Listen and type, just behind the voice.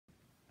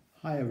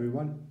Hi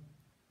everyone,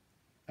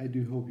 I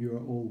do hope you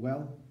are all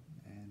well,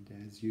 and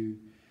as you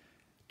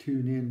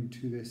tune in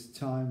to this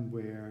time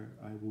where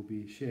I will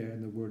be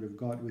sharing the Word of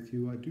God with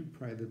you, I do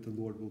pray that the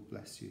Lord will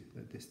bless you,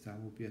 that this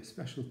time will be a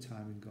special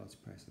time in God's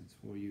presence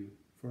for you,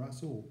 for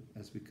us all,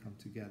 as we come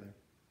together.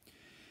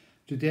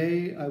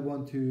 Today I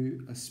want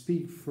to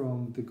speak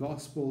from the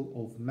Gospel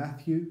of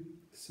Matthew,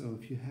 so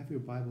if you have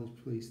your Bibles,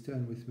 please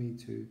turn with me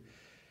to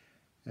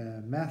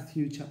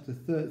Matthew chapter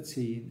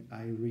 13.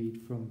 I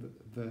read from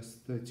verse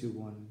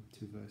 31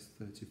 to verse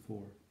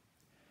 34.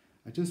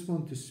 I just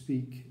want to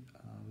speak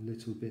a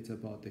little bit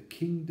about the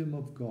kingdom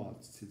of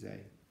God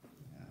today.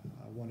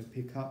 I want to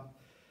pick up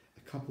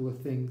a couple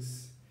of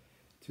things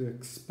to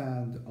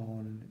expand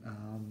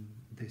on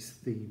this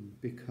theme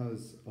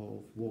because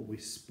of what we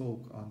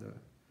spoke on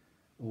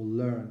or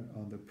learned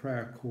on the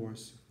prayer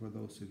course for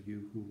those of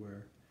you who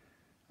were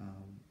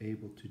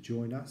able to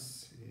join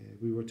us.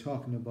 We were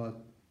talking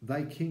about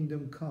Thy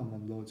kingdom come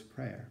on Lord's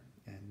Prayer,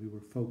 and we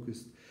were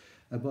focused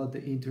about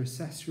the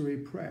intercessory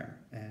prayer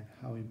and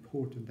how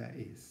important that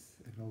is,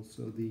 and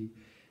also the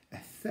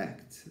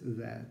effect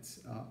that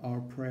our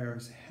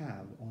prayers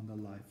have on the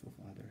life of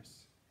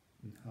others,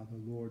 and how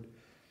the Lord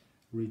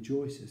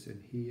rejoices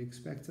and He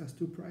expects us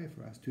to pray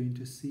for us, to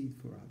intercede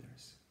for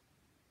others.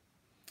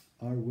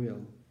 Our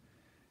will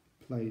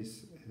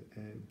plays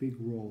a big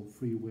role,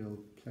 free will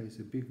plays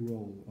a big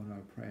role on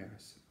our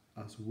prayers.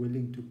 Us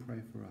willing to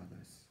pray for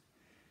others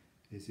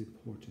is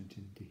important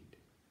indeed.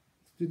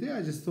 Today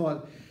I just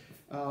thought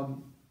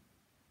to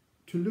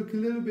look a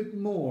little bit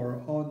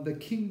more on the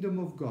kingdom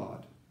of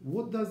God.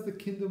 What does the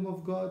kingdom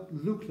of God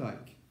look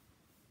like?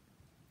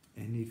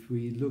 And if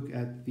we look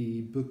at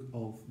the book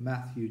of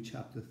Matthew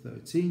chapter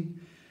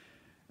 13,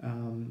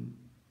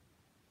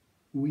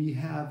 we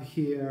have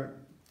here,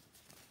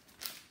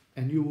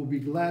 and you will be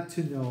glad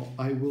to know,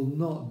 I will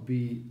not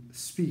be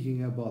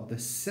speaking about the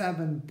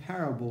 7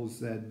 parables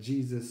that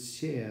Jesus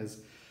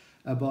shares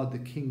about the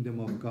kingdom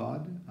of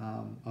God.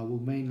 I will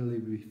mainly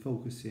be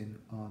focusing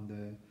on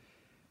the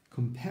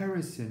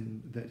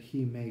comparison that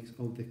he makes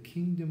of the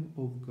kingdom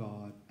of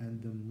God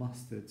and the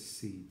mustard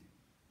seed.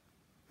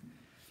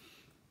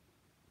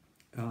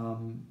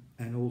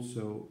 And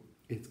also,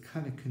 it's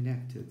kind of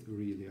connected,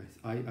 really.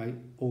 I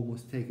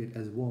almost take it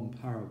as one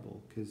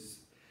parable, because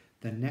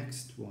the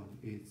next one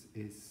it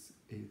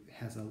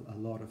has a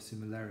lot of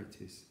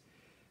similarities,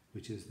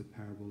 which is the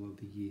parable of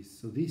the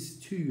yeast. So these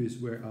two is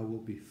where I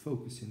will be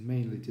focusing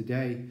mainly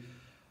today.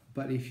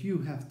 But if you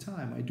have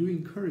time, I do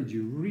encourage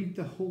you, read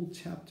the whole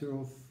chapter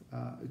of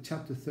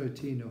chapter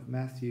 13 of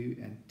Matthew,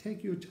 and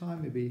take your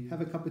time, maybe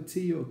have a cup of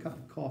tea or a cup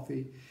of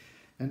coffee,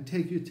 and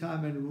take your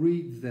time and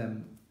read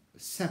them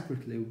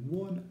separately,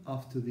 one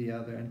after the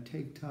other, and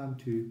take time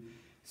to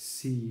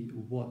see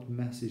what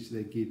message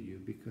they give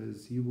you,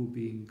 because you will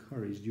be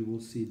encouraged. You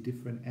will see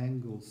different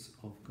angles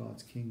of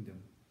God's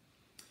kingdom.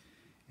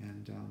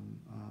 And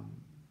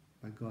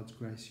by God's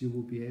grace, you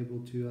will be able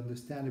to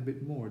understand a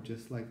bit more,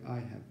 just like I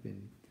have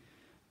been.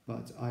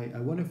 But I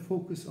want to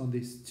focus on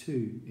these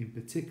two in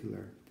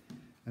particular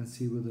and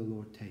see where the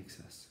Lord takes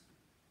us.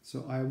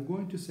 So I am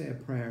going to say a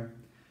prayer,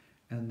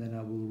 and then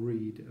I will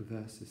read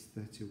verses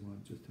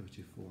 31 to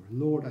 34.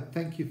 Lord, I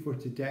thank you for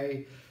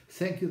today.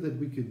 Thank you that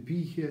we could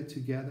be here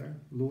together.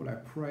 Lord, I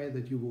pray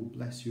that you will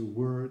bless your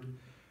word.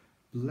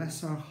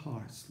 Bless our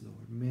hearts,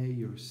 Lord. May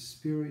your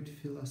spirit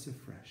fill us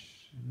afresh.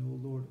 And oh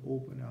Lord,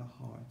 open our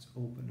hearts,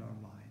 open our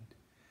mind.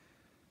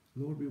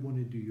 Lord, we want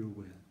to do your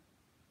will.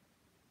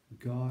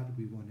 God,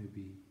 we want to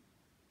be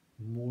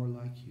more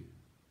like you.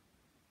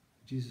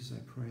 Jesus, I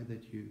pray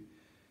that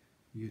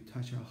you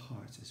touch our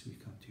hearts as we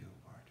come to your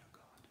word, oh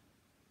God.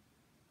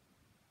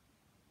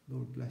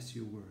 Lord, bless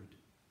your word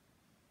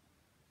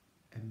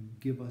and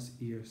give us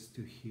ears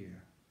to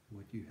hear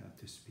what you have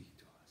to speak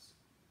to us.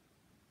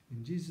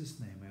 In Jesus'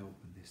 name I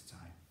open this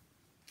time.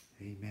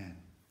 Amen.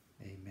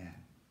 Amen.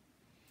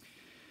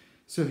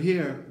 So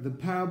here, the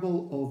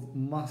parable of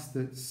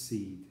mustard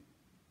seed.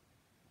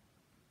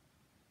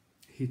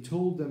 He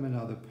told them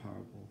another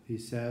parable. He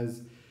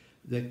says,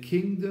 the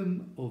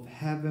kingdom of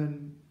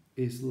heaven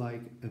is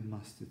like a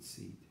mustard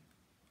seed,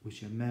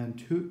 which a man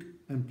took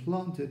and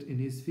planted in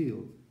his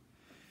field.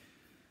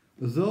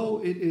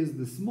 Though it is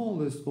the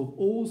smallest of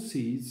all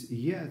seeds,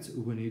 yet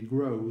when it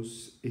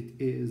grows, it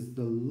is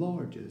the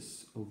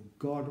largest of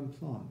garden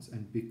plants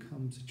and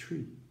becomes a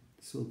tree,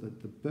 so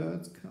that the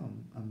birds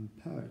come and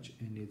perch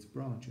in its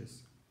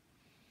branches.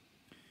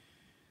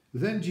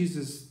 Then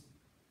Jesus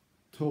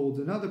told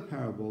another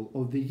parable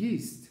of the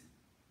yeast.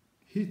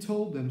 He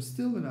told them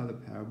still another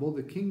parable.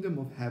 The kingdom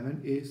of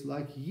heaven is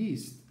like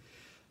yeast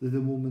that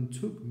the woman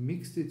took,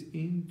 mixed it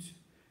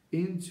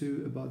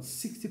into about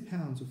 60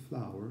 pounds of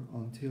flour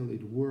until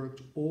it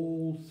worked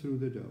all through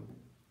the dough.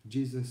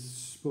 Jesus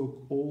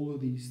spoke all of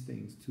these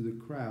things to the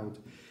crowd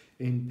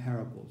in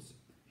parables.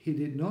 He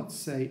did not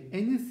say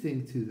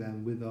anything to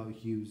them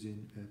without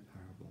using a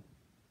parable.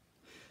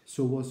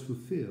 So was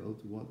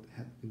fulfilled what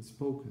had been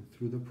spoken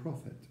through the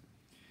prophet.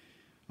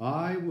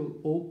 I will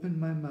open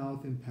my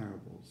mouth in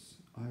parables.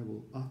 I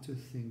will utter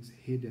things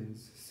hidden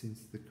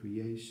since the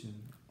creation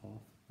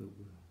of the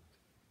world.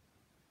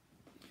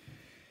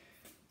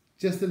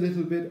 Just a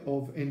little bit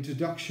of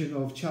introduction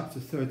of chapter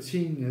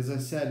 13. As I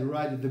said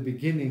right at the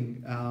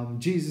beginning,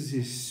 Jesus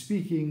is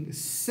speaking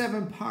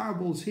 7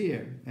 parables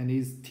here, and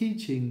he's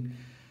teaching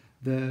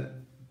the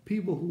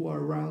people who are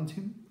around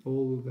him,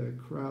 all the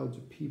crowds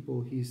of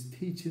people. He's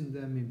teaching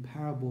them in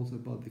parables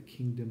about the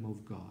kingdom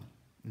of God.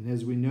 And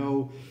as we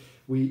know,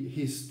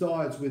 he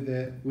starts with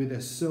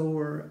a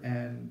sower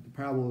and the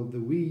parable of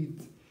the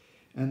wheat,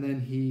 and then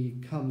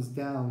he comes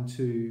down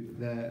to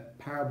the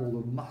parable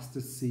of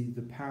mustard seed,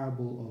 the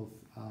parable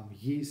of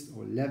yeast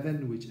or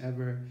leaven,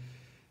 whichever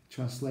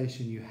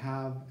translation you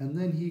have. And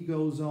then he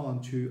goes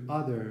on to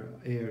other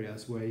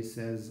areas where he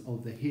says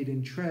of the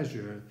hidden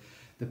treasure,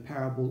 the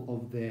parable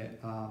of the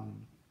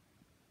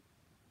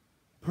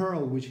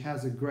pearl which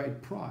has a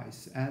great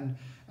price, and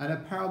a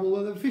parable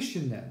of the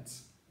fishing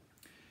nets.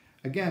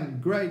 Again,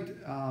 great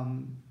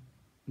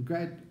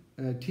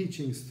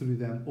teachings through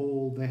them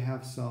all. They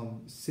have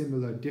some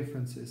similar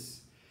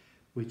differences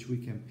which we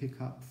can pick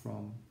up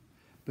from.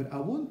 But I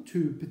want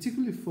to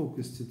particularly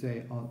focus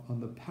today on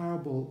the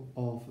parable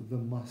of the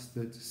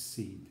mustard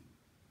seed.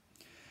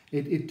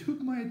 It took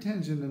my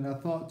attention, and I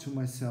thought to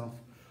myself,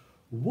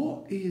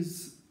 what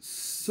is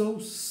so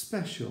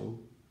special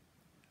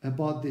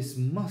about this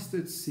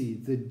mustard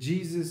seed that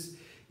Jesus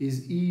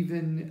is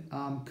even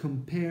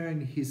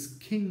comparing his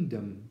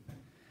kingdom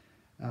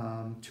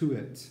to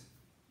it?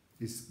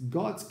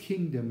 God's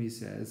kingdom, he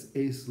says,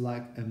 is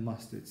like a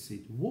mustard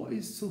seed. What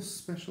is so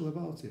special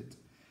about it?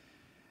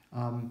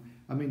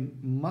 I mean,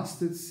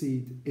 mustard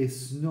seed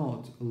is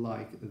not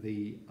like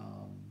the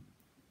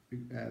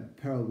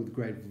pearl with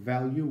great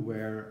value,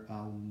 where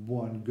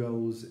one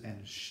goes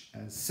and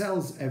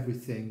sells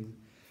everything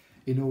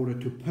in order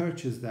to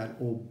purchase that,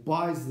 or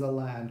buys the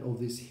land or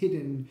this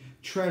hidden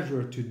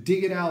treasure to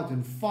dig it out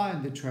and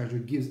find the treasure,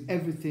 gives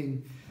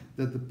everything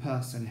that the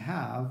person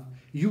have.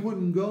 You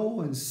wouldn't go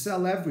and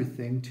sell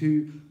everything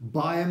to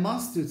buy a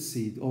mustard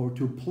seed or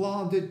to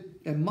plant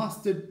a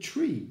mustard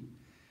tree.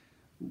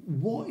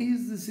 What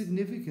is the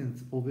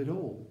significance of it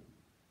all?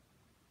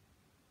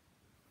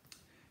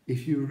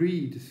 If you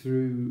read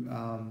through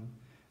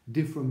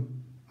different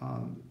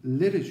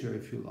literature,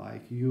 if you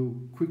like,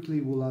 you quickly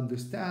will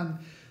understand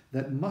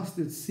that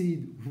mustard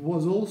seed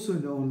was also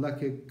known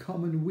like a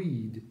common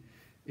weed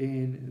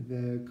in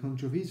the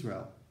country of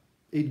Israel.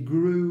 It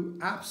grew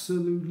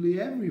absolutely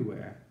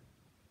everywhere.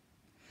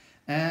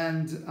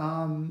 And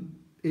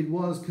it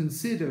was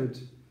considered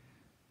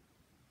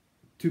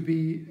to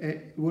be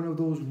one of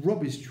those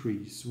rubbish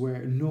trees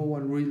where no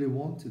one really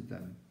wanted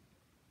them.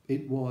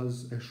 It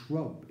was a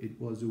shrub. It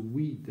was a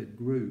weed that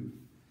grew.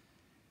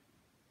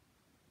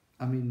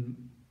 I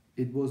mean,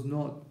 it was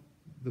not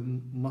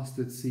the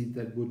mustard seed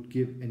that would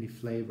give any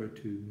flavor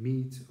to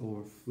meat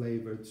or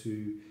flavor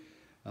to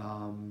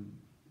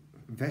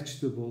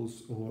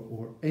vegetables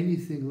or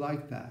anything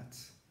like that.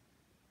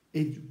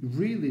 It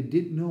really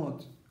did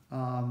not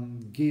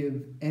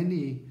give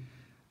any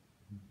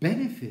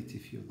benefit,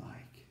 if you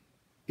like.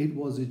 It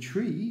was a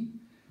tree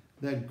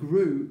that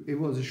grew, it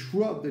was a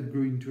shrub that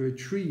grew into a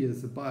tree,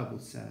 as the Bible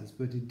says,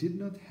 but it did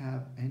not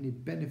have any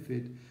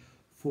benefit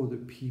for the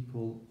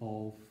people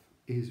of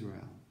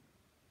Israel.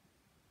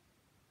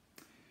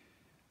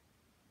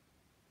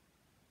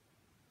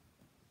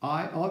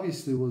 I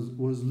obviously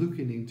was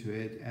looking into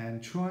it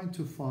and trying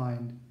to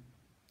find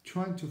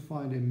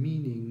a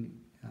meaning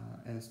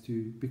as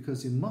to,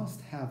 because it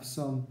must have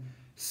some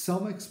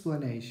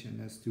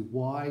explanation as to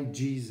why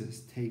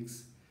Jesus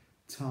takes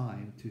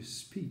time to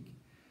speak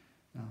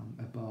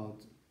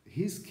about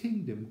his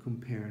kingdom,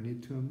 comparing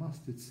it to a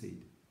mustard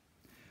seed.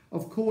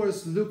 Of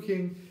course,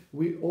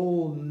 we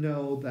all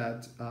know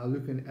that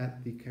looking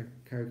at the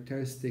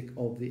characteristic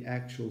of the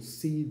actual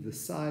seed, the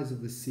size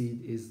of the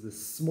seed is the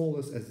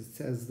smallest, as it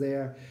says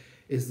there,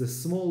 is the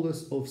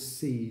smallest of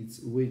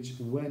seeds, which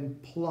when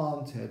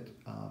planted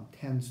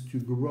tends to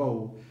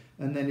grow,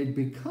 and then it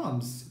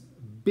becomes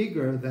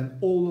bigger than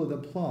all of the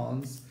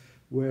plants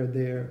where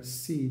their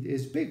seed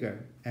is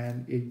bigger,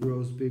 and it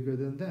grows bigger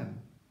than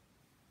them.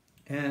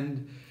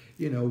 And,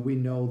 we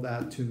know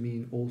that to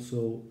mean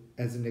also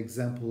as an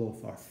example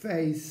of our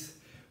faith.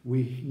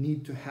 We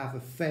need to have a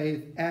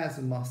faith as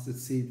a mustard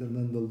seed, and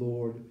then the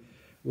Lord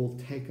will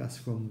take us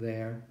from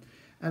there.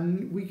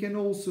 And we can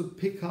also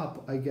pick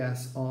up, I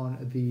guess, on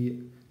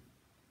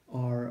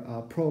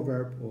our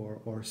proverb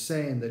or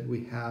saying that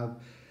we have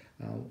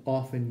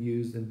often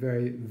used and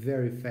very,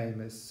 very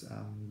famous.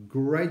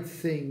 Great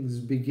things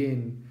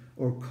begin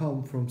or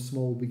come from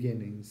small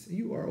beginnings.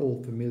 You are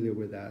all familiar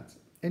with that.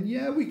 And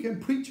yeah, we can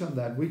preach on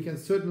that. We can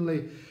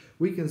certainly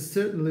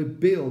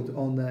build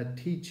on that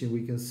teaching.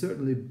 We can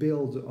certainly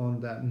build on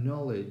that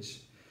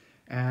knowledge.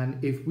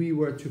 And if we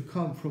were to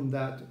come from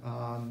that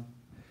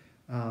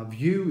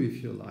view,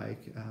 if you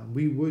like,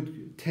 we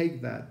would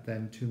take that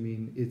then to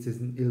mean it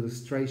is an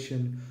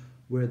illustration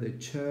where the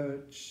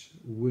church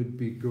would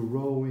be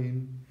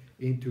growing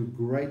into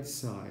great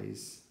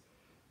size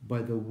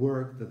by the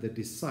work that the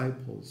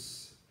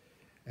disciples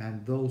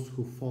and those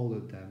who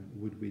followed them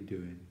would be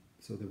doing.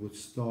 So they would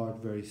start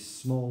very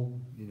small.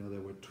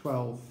 There were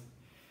 12.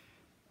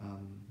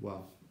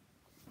 Well,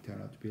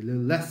 turned out to be a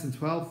little less than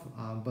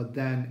 12. But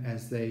then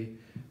as they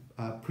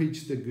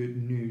preached the good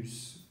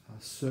news,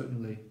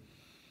 certainly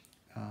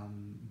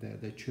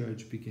the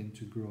church began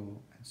to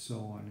grow, and so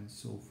on and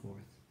so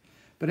forth.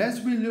 But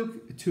as we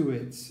look to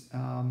it,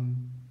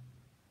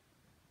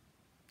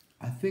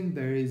 I think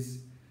there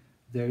is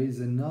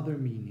another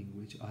meaning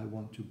which I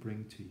want to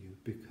bring to you,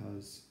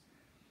 because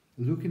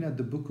looking at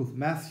the book of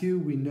Matthew,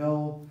 we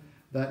know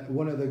that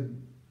one of the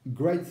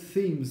great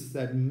themes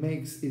that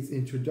makes its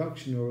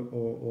introduction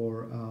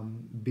or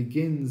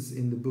begins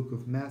in the book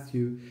of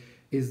Matthew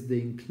is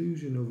the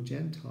inclusion of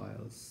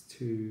Gentiles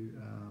to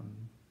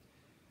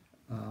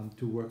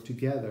work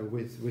together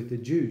with the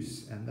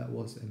Jews, and that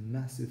was a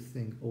massive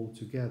thing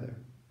altogether.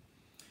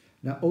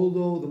 Now,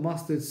 although the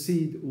mustard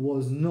seed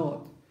was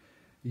not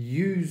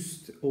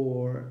used,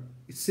 or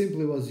it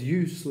simply was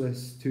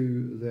useless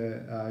to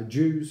the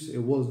Jews,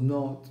 it was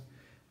not,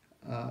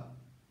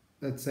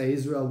 let's say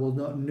Israel was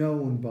not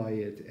known by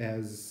it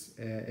as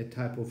a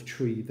type of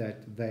tree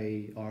that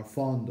they are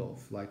fond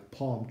of, like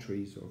palm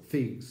trees or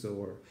figs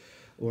or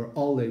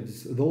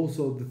olives. Those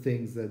are the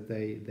things that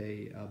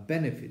they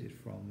benefited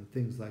from,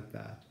 things like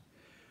that.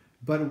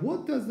 But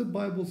what does the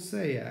Bible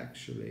say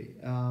actually?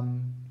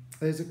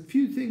 There's a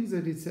few things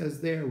that it says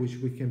there which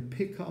we can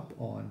pick up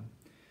on.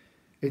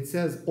 It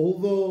says,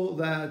 although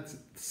that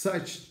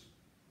such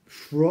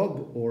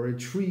shrub or a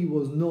tree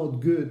was not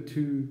good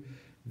to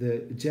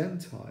the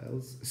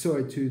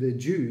to the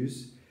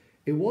Jews,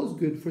 it was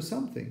good for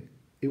something.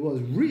 It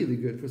was really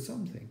good for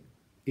something.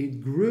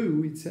 It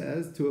grew, it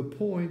says, to a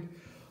point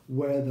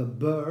where the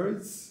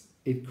birds,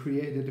 it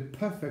created a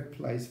perfect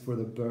place for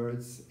the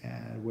birds,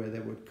 and where they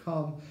would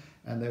come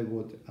and they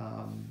would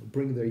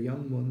bring their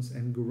young ones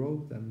and grow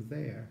them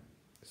there.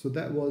 So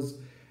that was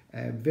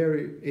a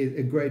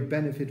great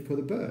benefit for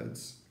the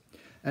birds.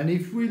 And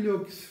if we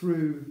look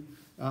through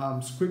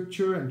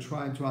scripture and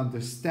trying to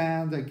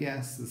understand, I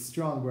guess, the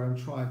strong where I'm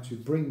trying to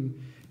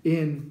bring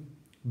in,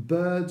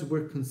 birds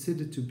were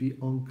considered to be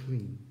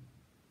unclean.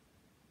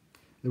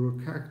 They were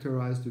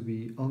characterized to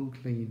be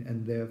unclean,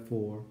 and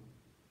therefore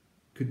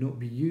could not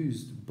be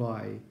used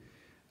by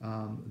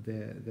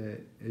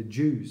the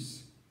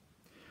Jews.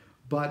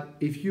 But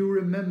if you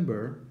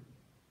remember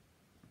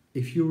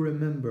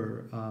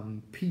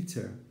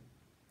Peter,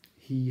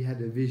 he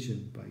had a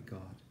vision by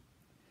God.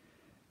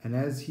 And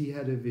as he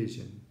had a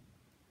vision,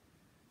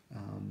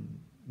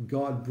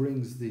 God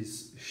brings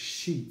these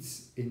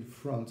sheets in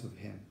front of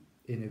him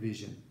in a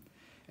vision.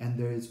 And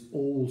there is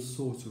all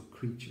sorts of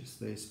creatures.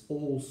 There's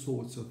all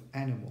sorts of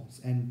animals.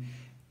 And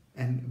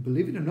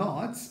believe it or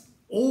not,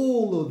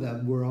 all of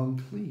them were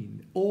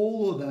unclean.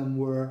 All of them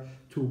were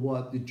to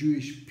what the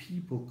Jewish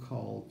people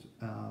called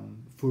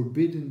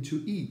forbidden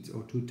to eat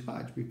or to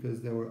touch,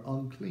 because they were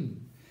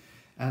unclean.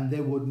 And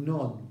they would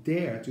not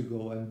dare to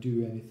go and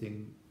do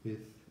anything with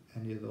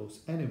any of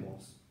those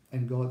animals.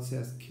 And God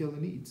says, kill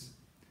and eat.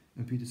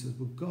 And Peter says,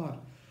 well, God,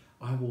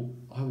 I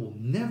will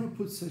never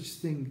put such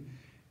thing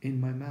in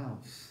my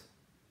mouth.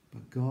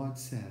 But God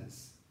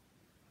says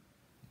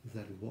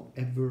that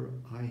whatever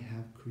I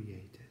have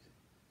created,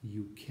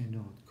 you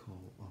cannot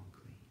call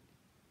unclean.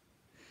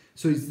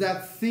 So it's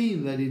that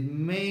theme that it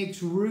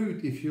makes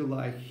root, if you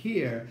like,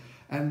 here.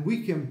 And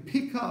we can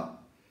pick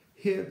up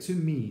here to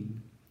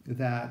mean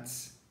that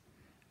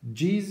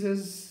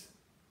Jesus,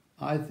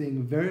 I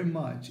think, very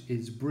much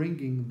is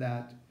bringing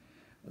that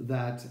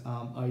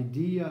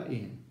idea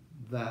in,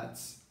 that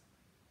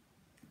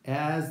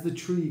as the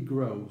tree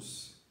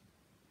grows,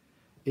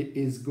 it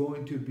is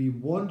going to be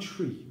one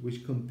tree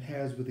which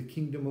compares with the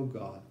kingdom of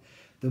God.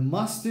 The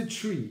mustard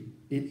tree,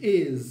 it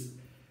is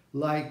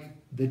like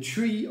the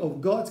tree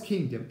of God's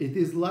kingdom. It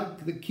is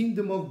like the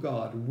kingdom of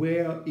God,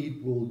 where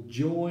it will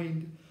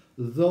join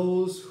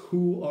those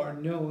who are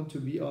known to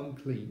be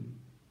unclean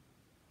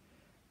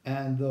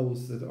and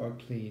those that are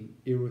clean,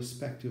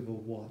 irrespective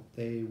of what,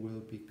 they will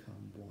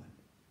become one.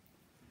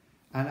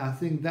 And I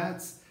think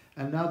that's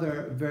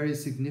another very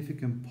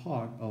significant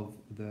part of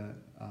the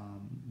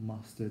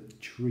mustard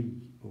tree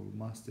or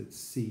mustard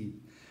seed,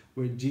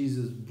 where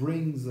Jesus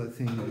brings, I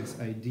think, this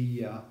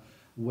idea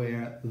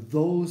where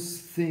those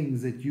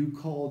things that you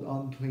called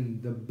unclean,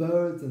 the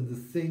birds and the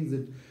things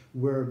that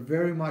were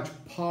very much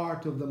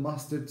part of the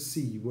mustard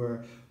seed,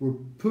 were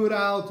put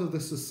out of the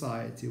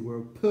society,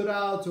 were put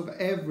out of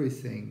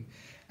everything,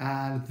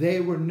 and they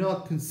were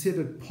not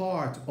considered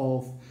part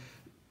of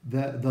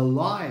the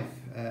life,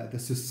 the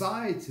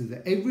society,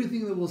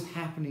 everything that was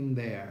happening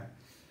there.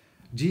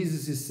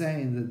 Jesus is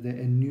saying that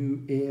a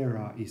new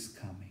era is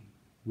coming.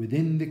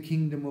 Within the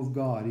kingdom of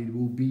God, it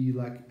will be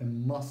like a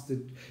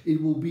mustard. It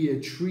will be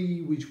a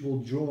tree which will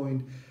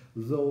join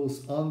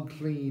those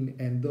unclean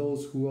and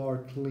those who are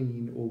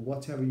clean, or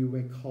whatever you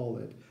may call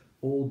it,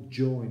 all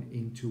join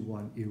into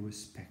one,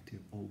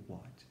 irrespective of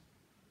what.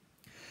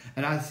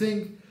 And I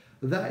think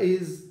that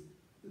is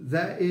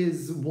that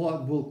is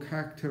what will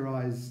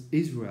characterize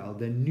Israel,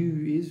 the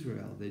new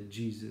Israel that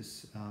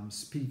Jesus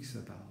speaks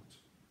about.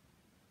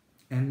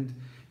 And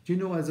you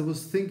know, as I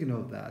was thinking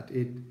of that,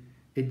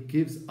 it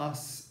gives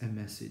us a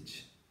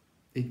message.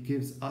 It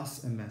gives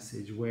us a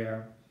message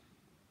where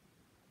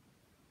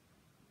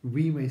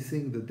we may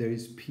think that there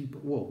is people,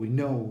 well, we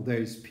know there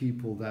is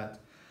people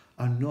that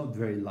are not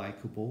very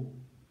likable.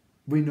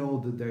 We know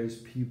that there is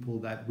people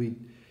that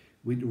we'd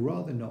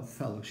rather not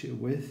fellowship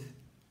with.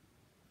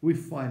 We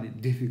find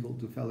it difficult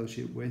to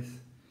fellowship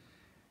with.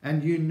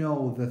 And you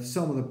know that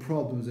some of the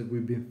problems that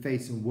we've been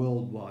facing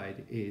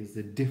worldwide is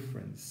the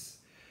difference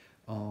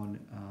on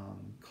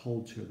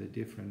culture, the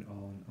different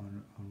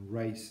on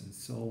race and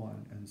so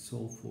on and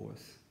so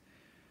forth.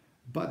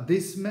 But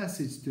this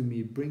message to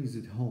me brings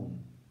it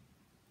home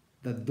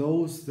that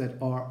those that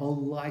are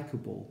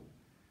unlikable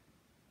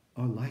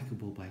are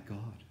likable by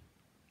God.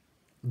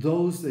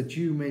 Those that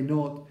you may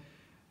not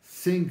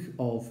think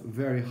of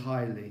very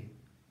highly,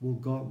 well,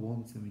 God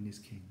wants them in his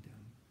kingdom.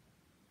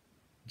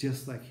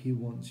 Just like he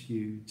wants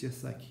you,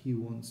 just like he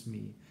wants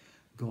me,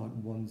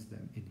 God wants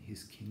them in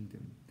his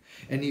kingdom.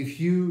 And if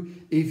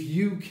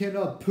you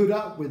cannot put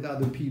up with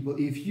other people,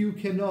 if you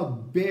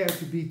cannot bear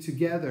to be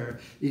together,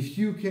 if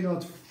you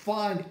cannot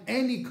find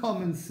any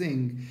common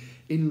thing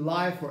in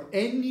life or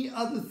any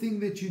other thing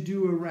that you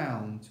do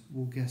around,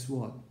 well, guess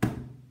what?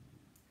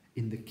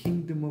 In the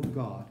kingdom of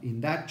God,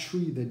 in that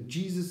tree that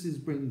Jesus is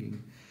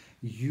bringing,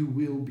 you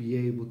will be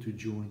able to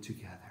join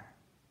together.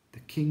 The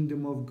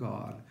kingdom of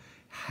God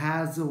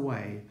has a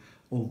way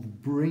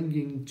of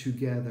bringing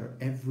together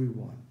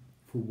everyone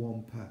for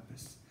one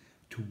purpose,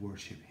 to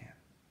worship him.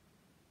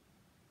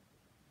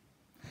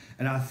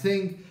 And I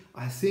think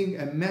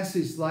a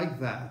message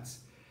like that,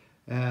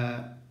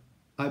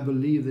 I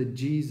believe that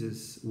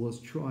Jesus was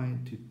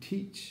trying to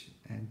teach,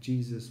 and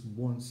Jesus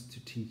wants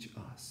to teach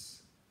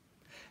us.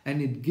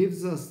 And it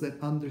gives us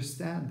that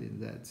understanding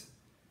that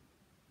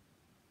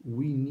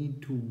we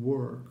need to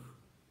work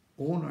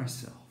on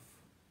ourselves,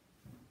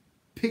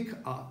 pick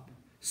up,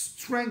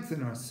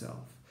 strengthen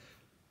ourselves,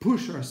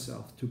 push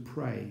ourselves to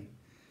pray,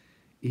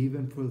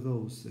 even for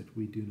those that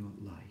we do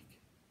not like.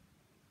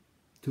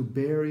 To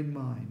bear in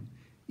mind,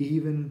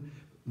 even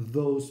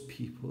those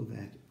people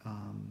that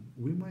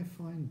we might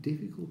find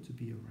difficult to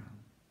be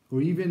around,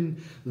 or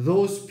even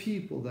those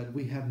people that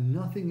we have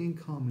nothing in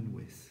common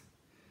with.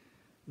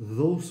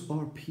 Those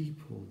are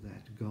people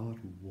that God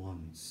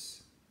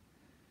wants.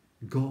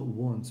 God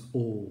wants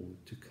all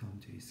to come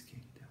to his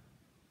kingdom.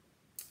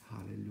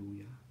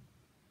 Hallelujah.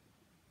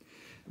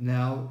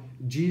 Now,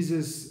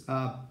 Jesus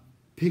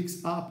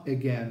picks up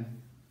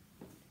again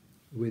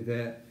with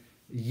a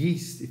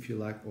yeast, if you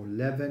like, or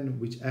leaven,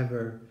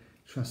 whichever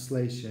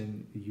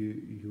translation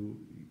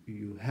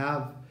you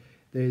have.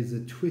 There is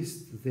a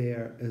twist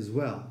there as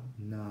well.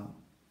 Now,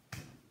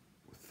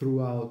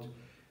 throughout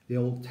the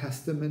Old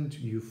Testament,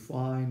 you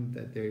find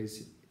that there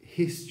is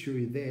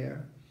history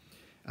there,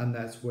 and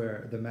that's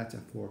where the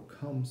metaphor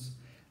comes.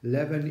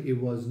 Leaven, it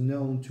was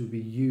known to be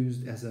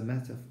used as a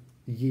metaphor.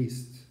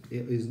 Yeast,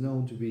 it is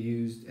known to be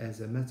used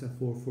as a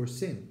metaphor for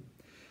sin.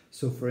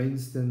 So, for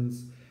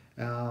instance,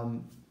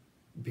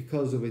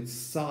 because of its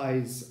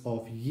size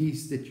of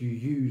yeast that you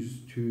use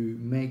to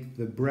make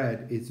the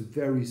bread, it's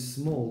very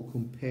small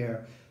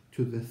compared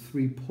to the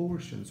 3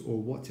 portions or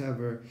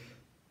whatever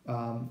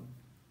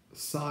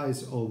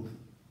size of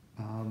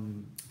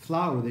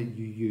flour that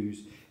you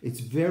use. It's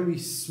very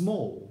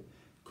small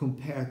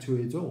compared to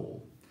it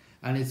all.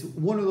 And it's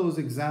one of those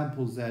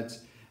examples that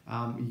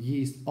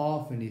yeast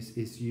often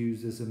is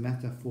used as a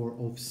metaphor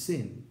of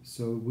sin.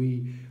 So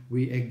we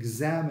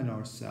examine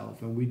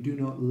ourselves, and we do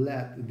not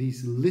let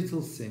these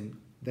little sin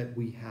that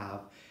we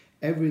have,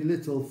 every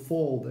little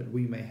fall that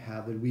we may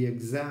have, that we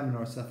examine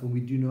ourselves and we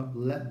do not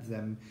let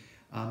them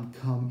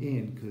come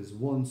in, because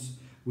once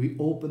we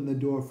open the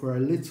door for a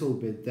little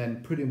bit,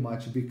 then pretty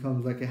much it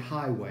becomes like a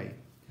highway,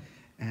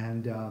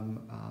 and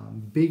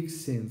big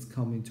sins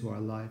come into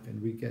our life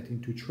and we get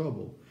into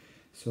trouble.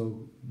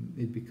 So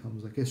it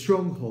becomes like a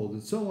stronghold,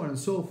 and so on and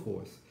so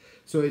forth.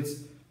 So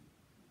it's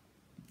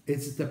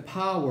the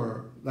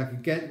power, like a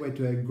gateway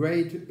to a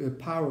great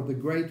power of the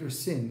greater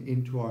sin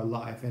into our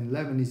life. And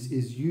leaven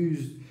is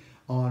used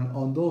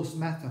on those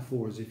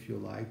metaphors, if you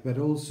like. But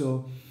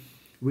also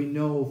we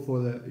know for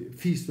the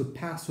Feast of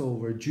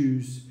Passover,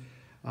 Jews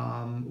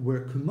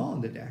were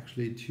commanded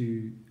actually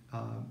to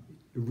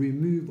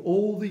remove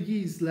all the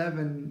yeast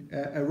leaven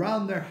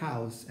around their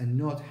house and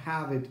not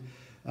have it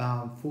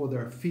for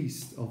their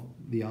feast of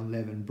the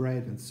unleavened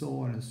bread, and so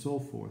on and so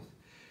forth.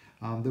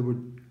 They were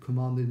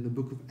commanded in the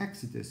book of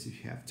Exodus.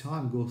 If you have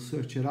time, go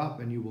search it up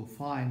and you will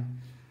find.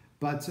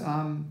 But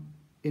in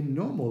a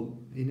normal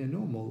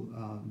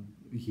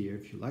year,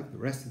 if you like, the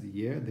rest of the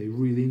year, they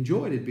really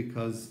enjoyed it,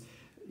 because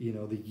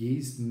the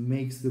yeast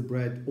makes the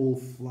bread all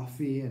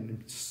fluffy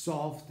and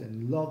soft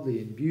and lovely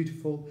and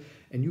beautiful,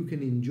 and you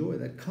can enjoy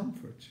that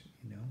comfort.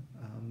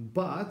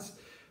 But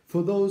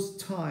for those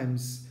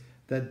times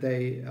that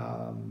they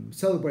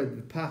celebrated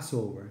the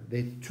Passover,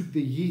 they took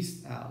the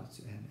yeast out,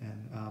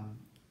 and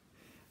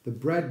The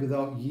bread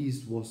without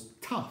yeast was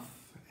tough,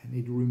 and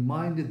it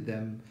reminded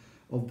them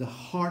of the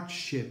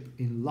hardship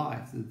in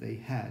life that they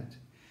had.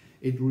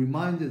 It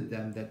reminded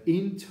them that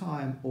in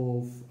time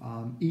of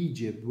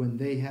Egypt, when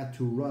they had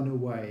to run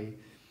away,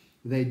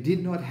 they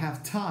did not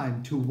have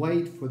time to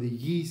wait for the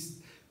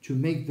yeast to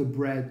make the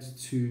bread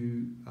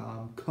to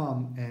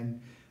come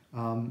and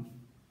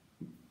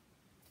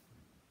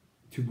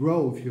to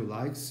grow, if you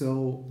like.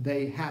 So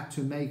they had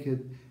to make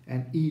it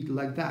and eat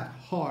like that,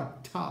 hard,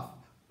 tough,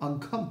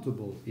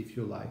 uncomfortable, if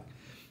you like.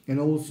 And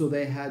also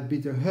they had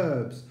bitter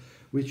herbs,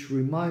 which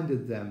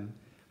reminded them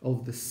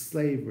of the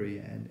slavery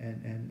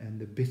and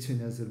the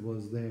bitterness that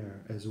was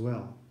there as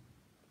well.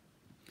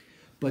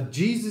 But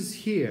Jesus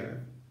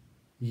here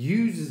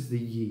uses the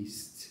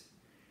yeast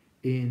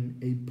in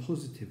a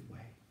positive way.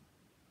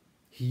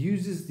 He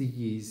uses the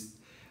yeast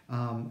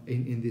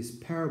in this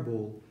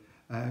parable,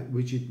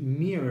 which it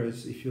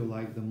mirrors, if you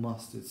like, the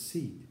mustard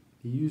seed.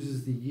 He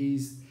uses the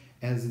yeast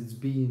as it's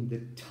being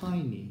the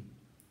tiny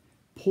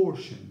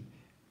portion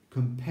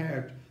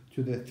compared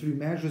to the 3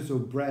 measures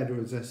of bread,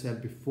 or as I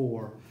said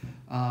before,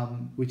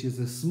 which is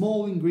a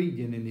small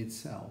ingredient in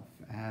itself.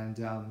 And,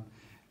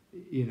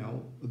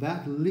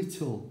 that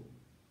little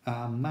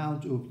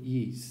amount of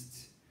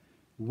yeast,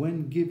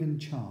 when given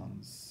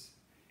chance,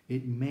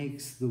 it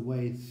makes the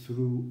way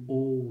through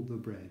all the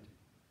bread.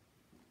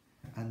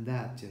 And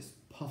that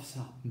just puffs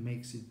up,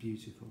 makes it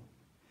beautiful.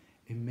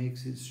 It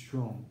makes it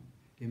strong.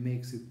 It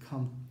makes it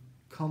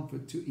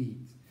comfort to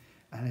eat.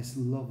 And it's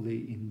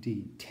lovely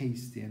indeed,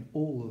 tasty and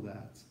all of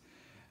that.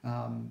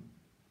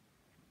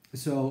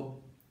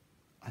 So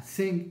I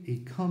think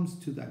it comes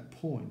to that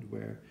point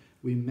where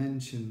we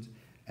mentioned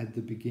at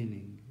the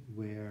beginning,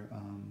 where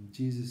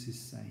Jesus is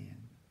saying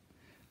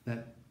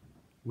that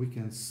we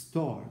can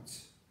start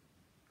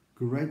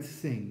great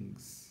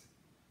things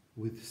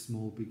with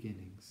small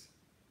beginnings.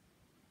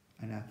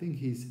 And I think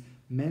he's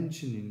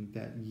mentioning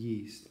that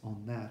yeast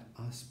on that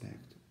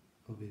aspect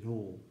of it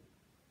all.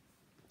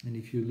 And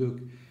if you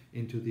look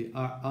into the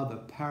other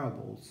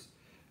parables,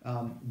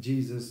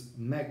 Jesus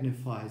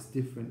magnifies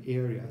different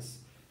areas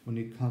when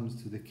it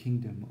comes to the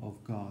kingdom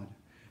of God.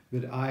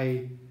 But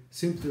I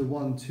simply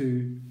want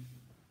to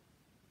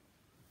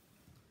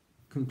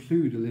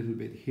conclude a little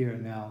bit here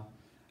now.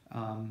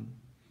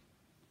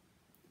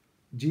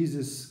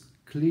 Jesus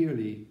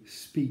clearly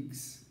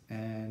speaks,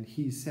 and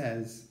he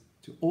says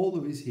to all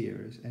of his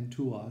hearers and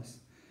to us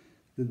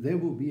that there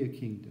will be a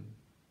kingdom.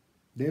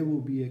 There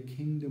will be a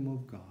kingdom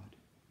of God.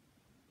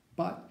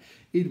 But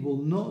it will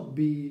not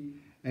be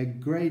a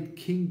great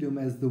kingdom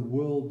as the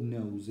world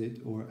knows it,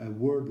 or a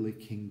worldly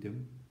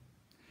kingdom.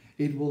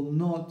 It will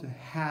not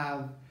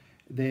have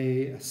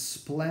the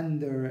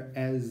splendor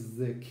as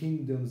the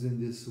kingdoms in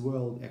this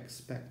world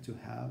expect to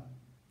have.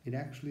 It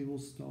actually will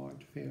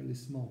start fairly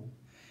small.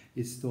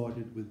 It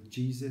started with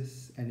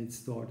Jesus, and it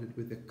started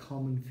with a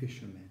common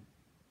fisherman.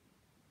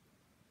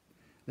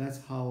 That's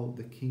how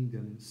the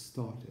kingdom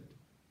started.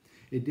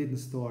 It didn't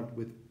start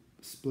with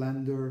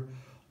splendor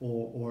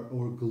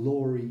or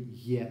glory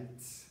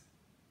yet,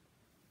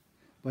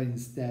 but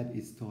instead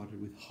it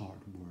started with hard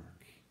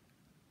work,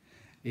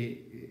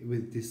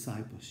 with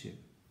discipleship,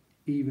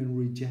 even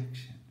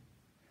rejection,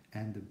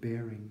 and the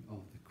bearing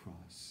of the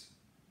cross.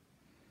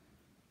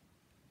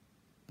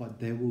 But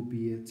there will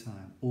be a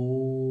time,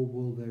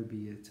 will there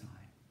be a time,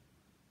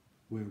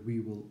 where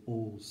we will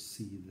all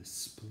see the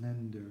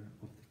splendor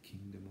of the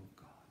kingdom of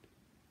God,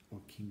 or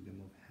kingdom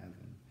of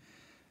heaven,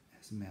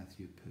 as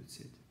Matthew puts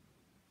it.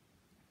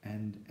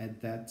 And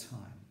at that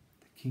time,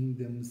 the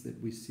kingdoms that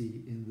we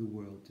see in the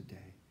world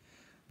today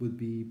would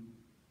be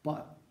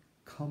but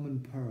common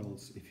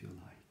pearls, if you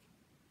like.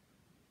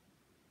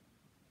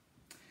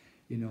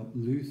 You know,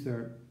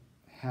 Luther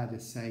had a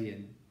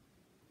saying.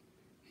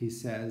 He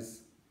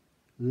says,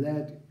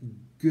 "Let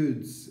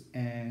goods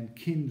and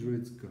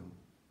kindreds go.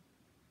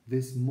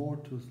 This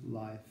mortal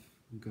life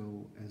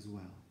go as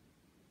well.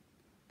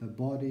 The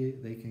body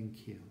they can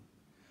kill.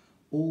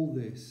 All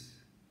this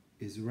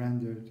is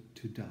rendered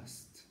to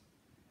dust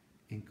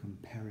in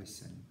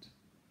comparison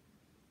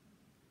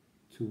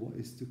to what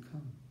is to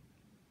come."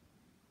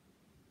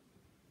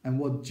 And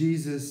what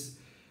Jesus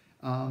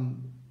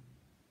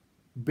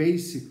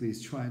basically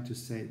is trying to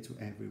say to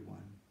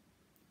everyone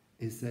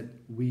is that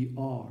we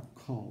are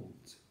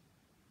called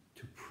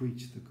to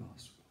preach the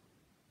gospel.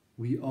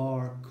 We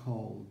are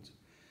called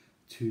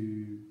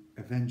to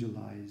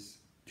evangelize,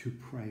 to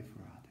pray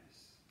for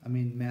others. I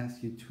mean,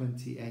 Matthew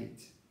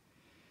 28,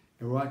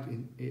 right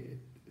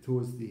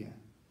towards the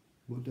end,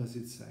 what does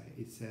it say?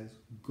 It says,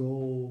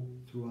 go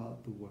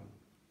throughout the world.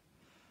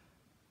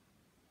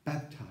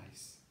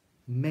 Baptize,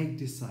 make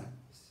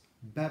disciples.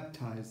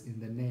 Baptize in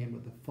the name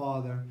of the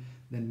Father,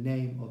 the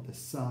name of the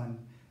Son,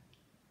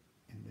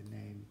 and the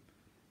name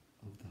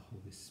of the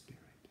Holy Spirit.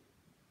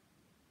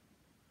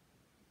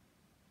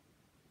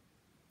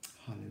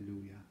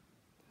 Hallelujah,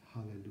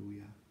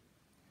 hallelujah,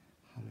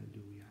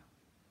 hallelujah.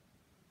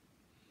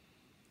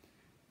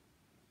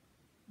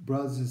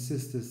 Brothers and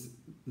sisters,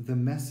 the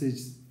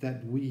message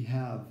that we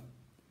have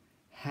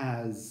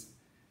has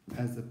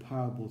as the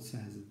parable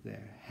says it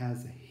there,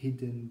 has a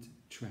hidden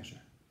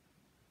treasure.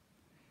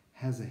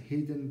 Has a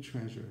hidden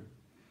treasure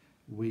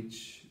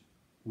which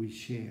we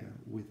share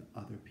with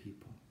other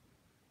people.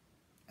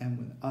 And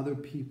when other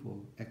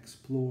people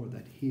explore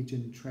that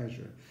hidden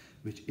treasure,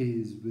 which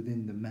is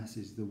within the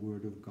message, the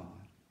Word of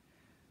God,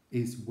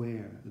 is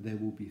where they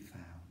will be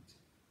found,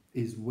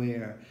 is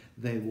where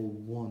they will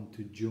want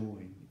to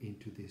join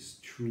into this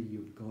tree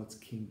of God's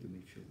kingdom,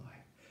 if you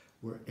like,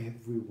 where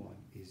everyone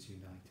is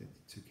united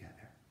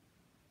together.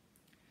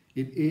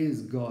 It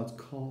is God's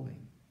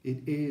calling.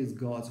 It is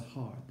God's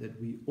heart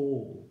that we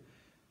all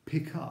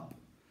pick up,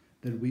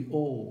 that we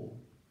all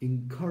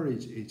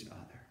encourage each other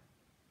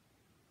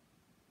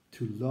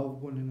to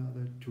love one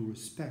another, to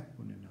respect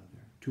one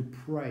another, to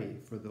pray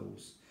for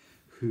those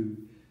who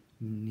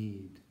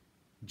need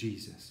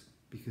Jesus,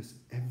 because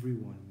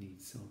everyone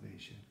needs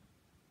salvation,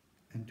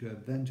 and to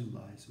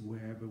evangelize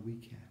wherever we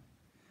can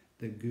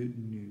the good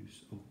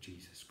news of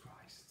Jesus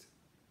Christ.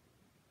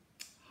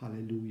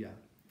 Hallelujah.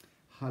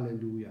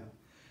 Hallelujah.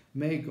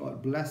 May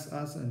God bless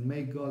us, and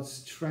may God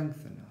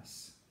strengthen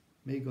us.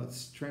 May God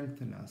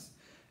strengthen us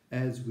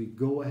as we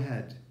go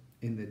ahead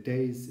in the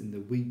days, in the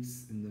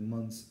weeks, in the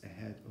months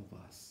ahead of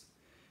us.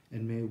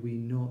 And may we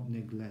not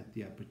neglect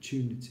the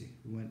opportunity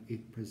when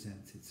it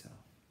presents itself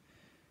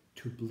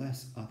to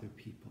bless other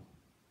people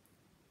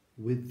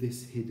with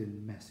this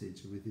hidden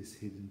message, with this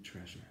hidden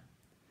treasure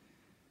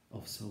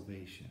of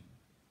salvation,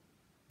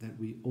 that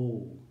we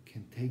all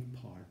can take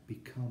part,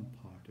 become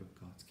part of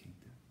God's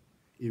kingdom,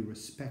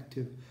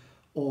 irrespective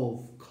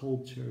of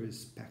culture,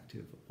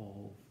 irrespective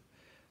of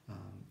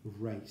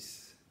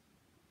race,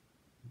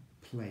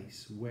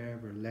 place,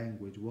 wherever,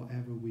 language,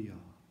 whatever we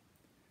are.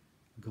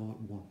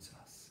 God wants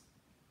us.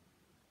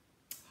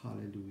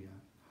 Hallelujah.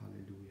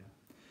 Hallelujah.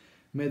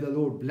 May the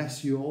Lord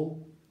bless you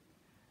all,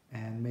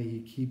 and may He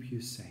keep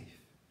you safe.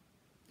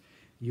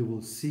 You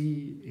will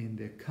see in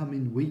the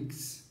coming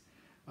weeks,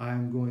 I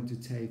am going to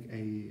take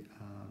a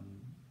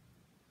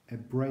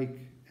break,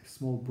 a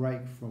small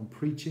break from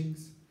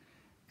preachings,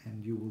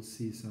 and you will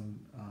see some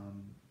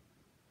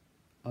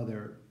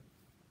other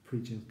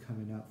preachings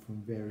coming up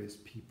from various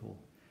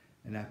people,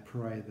 and I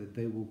pray that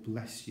they will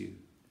bless you.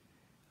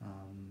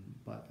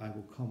 But I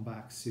will come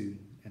back soon,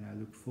 and I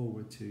look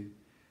forward to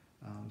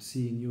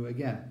seeing you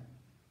again.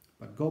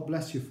 But God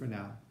bless you for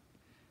now,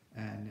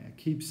 and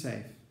keep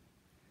safe,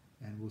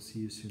 and we'll see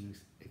you soon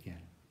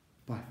again.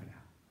 Bye for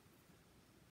now.